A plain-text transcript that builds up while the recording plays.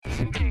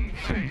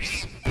Hey,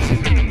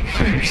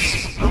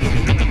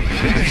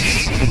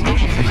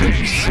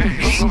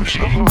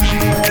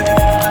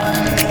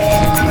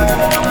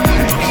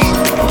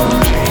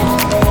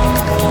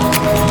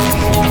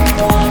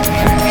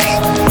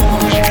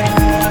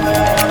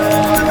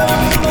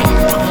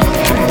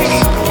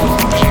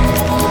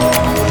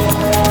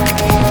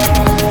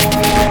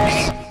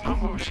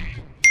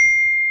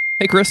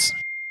 Chris.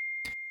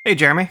 Hey,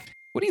 Jeremy.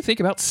 What do you think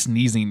about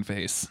sneezing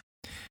face?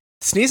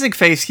 Sneezing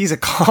face, he's a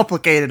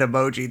complicated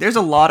emoji. There's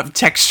a lot of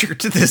texture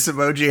to this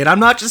emoji, and I'm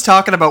not just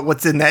talking about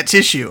what's in that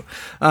tissue.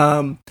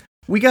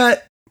 We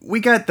got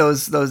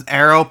those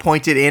arrow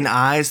pointed in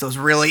eyes, those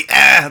really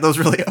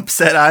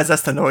upset eyes.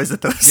 That's the noise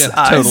that those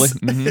eyes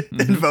totally.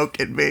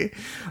 invoke in me.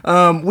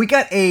 We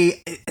got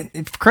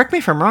correct me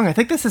if I'm wrong, I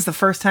think this is the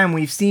first time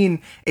we've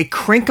seen a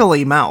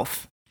crinkly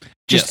mouth.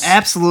 Just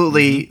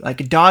absolutely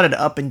like dotted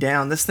up and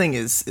down. This thing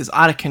is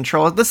out of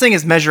control. This thing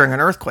is measuring an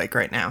earthquake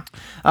right now.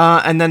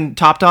 And then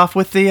topped off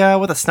with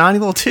a snotty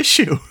little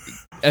tissue.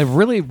 A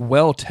really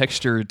well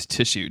textured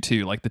tissue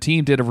too. Like the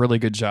team did a really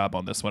good job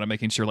on this one of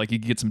making sure like you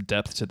get some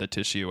depth to the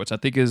tissue, which I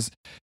think is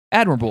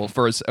admirable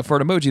for an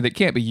emoji that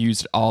can't be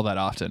used all that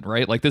often,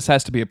 right? Like this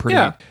has to be a pretty.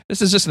 Yeah.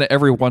 This is just an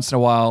every once in a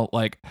while.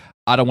 Like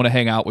I don't want to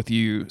hang out with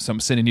you, so I'm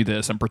sending you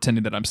this. I'm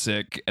pretending that I'm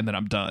sick, and then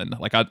I'm done.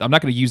 Like I'm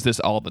not going to use this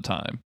all the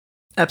time.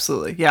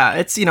 Absolutely. Yeah,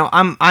 it's,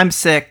 I'm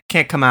sick,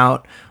 can't come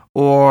out.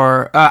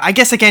 Or I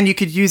guess, again, you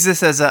could use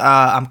this as a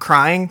I'm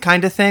crying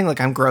kind of thing. Like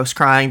I'm gross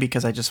crying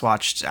because I just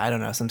watched, I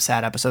don't know, some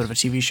sad episode of a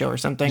TV show or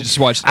something. You just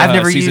watched I've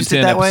never season used 10,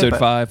 it that episode way,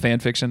 5 fan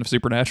fiction of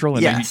Supernatural.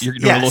 And yes, you're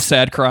doing a little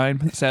sad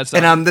crying, sad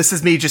stuff. And this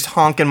is me just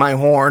honking my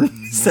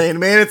horn saying,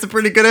 man, it's a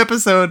pretty good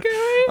episode.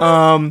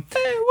 I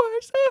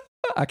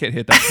can't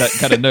hit that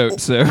kind of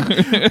note. So,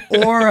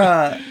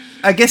 or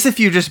I guess if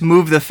you just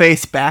move the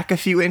face back a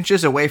few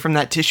inches away from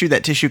that tissue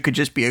could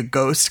just be a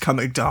ghost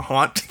coming to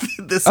haunt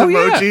this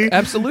emoji. Yeah,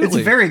 absolutely.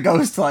 It's very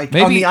ghost-like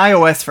on the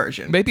iOS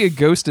version. Maybe a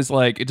ghost is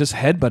like just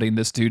headbutting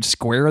this dude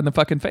square in the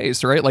fucking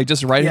face, right? Like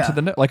just right into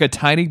the like a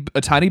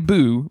tiny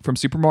Boo from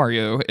Super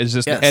Mario is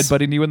just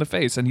headbutting you in the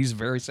face, and he's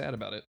very sad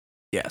about it.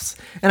 Yes.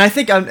 And I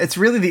think it's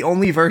really the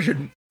only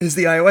version is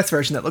the iOS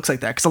version that looks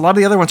like that, because a lot of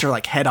the other ones are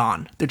like head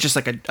on. They're just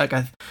like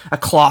a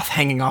cloth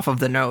hanging off of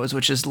the nose,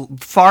 which is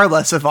far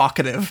less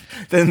evocative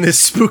than this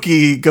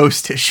spooky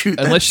ghost tissue.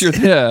 Unless you're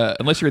the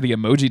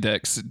emoji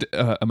dex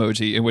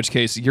emoji, in which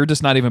case you're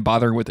just not even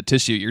bothering with the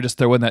tissue. You're just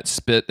throwing that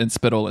spit and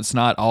spittle and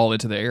snot all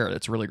into the air.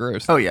 That's really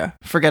gross. Oh yeah,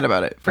 forget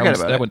about it.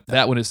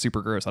 That one is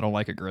super gross. I don't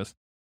like it, Chris.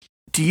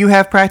 Do you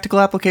have practical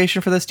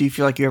application for this? Do you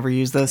feel like you ever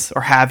use this,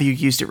 or have you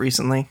used it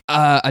recently?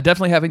 I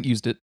definitely haven't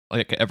used it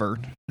like ever.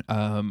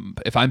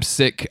 If I'm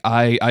sick,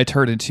 I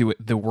turn into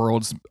the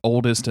world's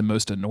oldest and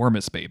most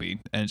enormous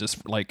baby, and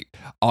just like,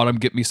 Autumn,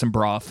 get me some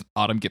broth.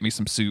 Autumn, get me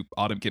some soup.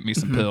 Autumn, get me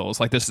some pills.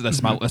 Like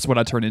that's what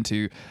I turn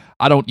into.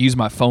 I don't use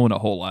my phone a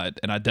whole lot,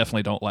 and I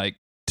definitely don't like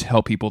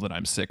tell people that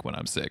I'm sick when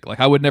I'm sick. Like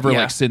I would never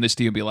like send this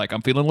to you and be like,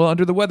 I'm feeling a little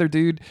under the weather,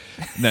 dude.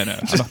 No,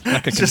 just, I'm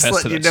not gonna just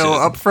let to you that know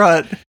shit. up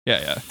front.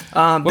 Yeah.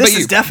 This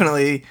has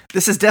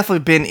definitely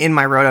been in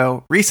my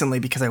roto recently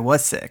because I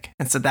was sick,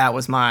 and so that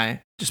was my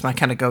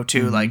kind of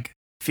go-to like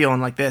feeling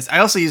like this. I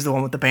also used the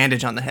one with the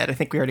bandage on the head. I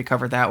think we already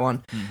covered that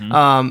one.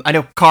 I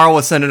know Carl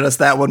was sending us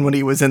that one when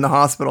he was in the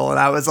hospital, and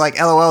I was like,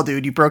 LOL,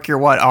 dude, you broke your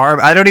what arm?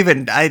 I don't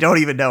even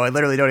know. I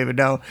literally don't even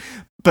know.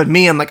 But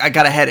me, I'm like, I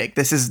got a headache.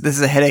 This is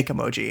a headache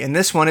emoji. And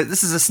this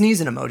is a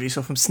sneezing emoji.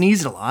 So if I'm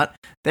sneezing a lot,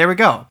 there we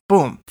go.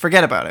 Boom.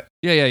 Forget about it.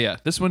 Yeah.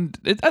 This one,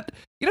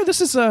 this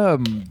is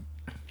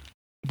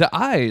the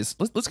eyes.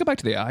 Let's go back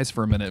to the eyes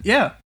for a minute.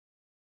 Yeah.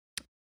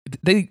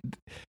 They're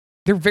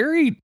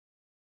very,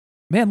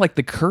 man, like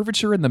the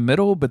curvature in the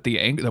middle, but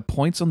the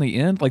points on the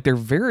end, like they're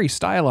very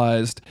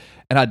stylized.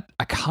 And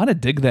I kind of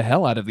dig the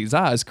hell out of these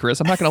eyes, Chris.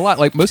 I'm not going to lie.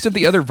 Like most of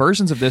the other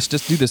versions of this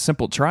just do the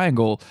simple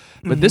triangle,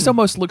 but this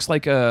almost looks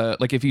like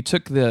if you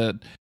took the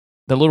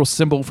little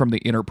symbol from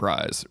the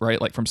Enterprise,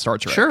 right? Like from Star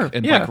Trek,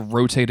 like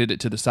rotated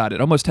it to the side.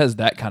 It almost has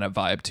that kind of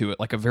vibe to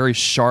it, like a very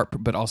sharp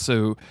but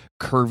also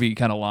curvy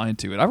kind of line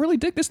to it. I really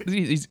dig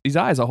these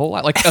eyes a whole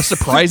lot, like a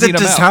surprising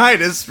amount. The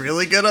design is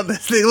really good on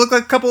this. They look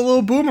like a couple of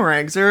little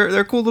boomerangs.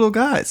 They're cool little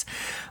guys.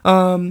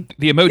 The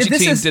emoji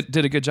team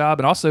did a good job,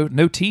 and also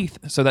no teeth.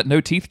 So that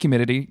teeth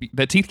community,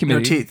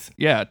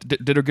 yeah,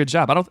 did a good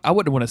job. I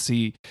wouldn't want to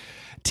see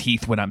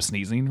teeth when I'm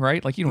sneezing,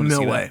 right? Like you don't want to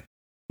see that.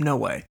 No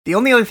way. The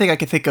only other thing I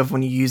could think of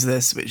when you use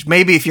this, which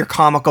maybe if you're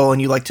comical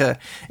and you like to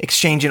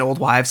exchange in old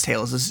wives'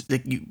 tales, is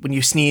like when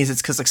you sneeze,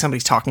 it's because like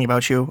somebody's talking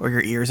about you or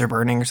your ears are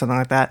burning or something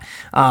like that.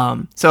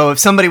 So if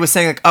somebody was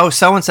saying like, oh,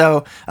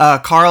 so-and-so,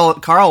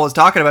 Carl was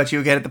talking about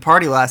you again at the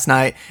party last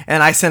night,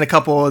 and I sent a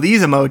couple of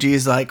these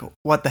emojis, like,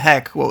 what the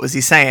heck? What was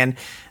he saying?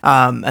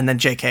 And then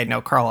JK,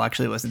 no, Carl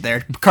actually wasn't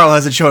there. Carl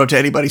hasn't shown up to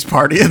anybody's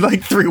party in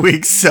like 3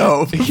 weeks,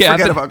 so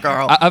forget about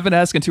Carl. I've been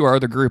asking to our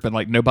other group, and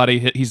like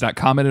he's not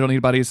commented on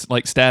anybody's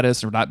like status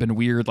or not been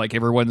weird. Like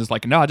everyone is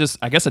like, no,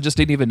 I guess I just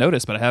didn't even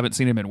notice, but I haven't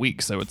seen him in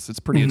weeks, so it's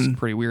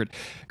pretty weird.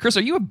 Chris,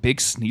 are you a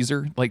big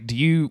sneezer? Like,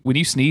 when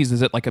you sneeze,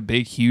 is it like a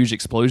big huge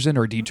explosion,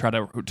 or do you try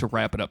to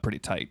wrap it up pretty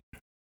tight?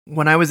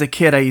 When I was a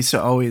kid, I used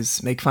to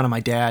always make fun of my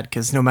dad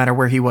because no matter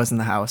where he was in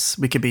the house,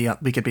 we could be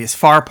as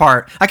far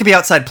apart. I could be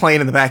outside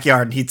playing in the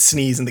backyard, and he'd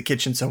sneeze in the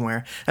kitchen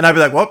somewhere, and I'd be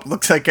like, "Whoop,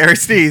 looks like Gary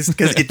sneezed,"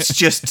 because it's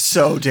just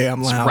so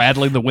damn It's loud.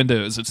 rattling the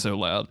windows. It's so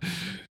loud.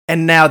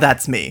 And now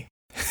that's me.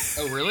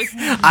 Oh, really?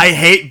 I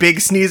hate big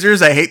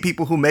sneezers. I hate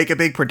people who make a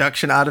big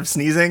production out of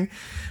sneezing.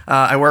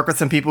 I work with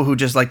some people who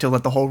just like to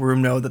let the whole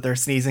room know that they're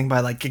sneezing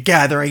by like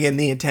gathering in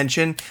the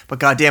attention. But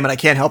God damn it, I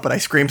can't help it. I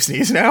scream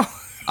sneeze now.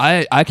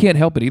 I can't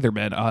help it either,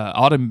 man.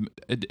 Autumn,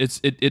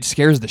 it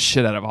scares the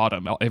shit out of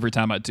Autumn every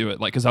time I do it.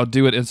 Like, because I'll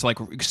do it, it's like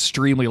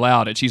extremely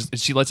loud, and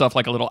she lets off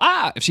like a little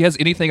ah. If she has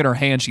anything in her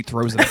hand, she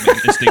throws it at me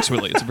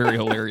instinctually. It's very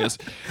hilarious.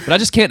 But I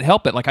just can't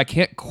help it. Like, I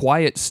can't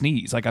quiet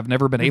sneeze. Like, I've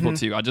never been able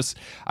to.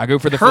 I go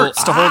for the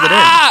hurts full to hold it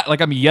in.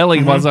 Like I'm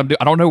yelling while I'm doing.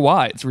 I don't know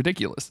why. It's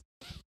ridiculous.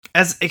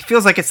 As it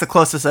feels like it's the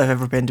closest I've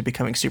ever been to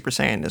becoming Super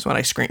Saiyan is when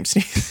I scream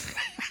sneeze.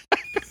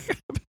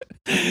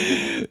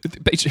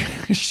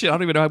 Shit, I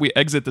don't even know how we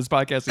exit this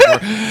podcast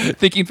anymore.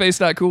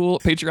 Thinkingface.cool,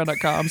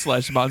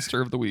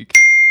 patreon.com/monster of the week.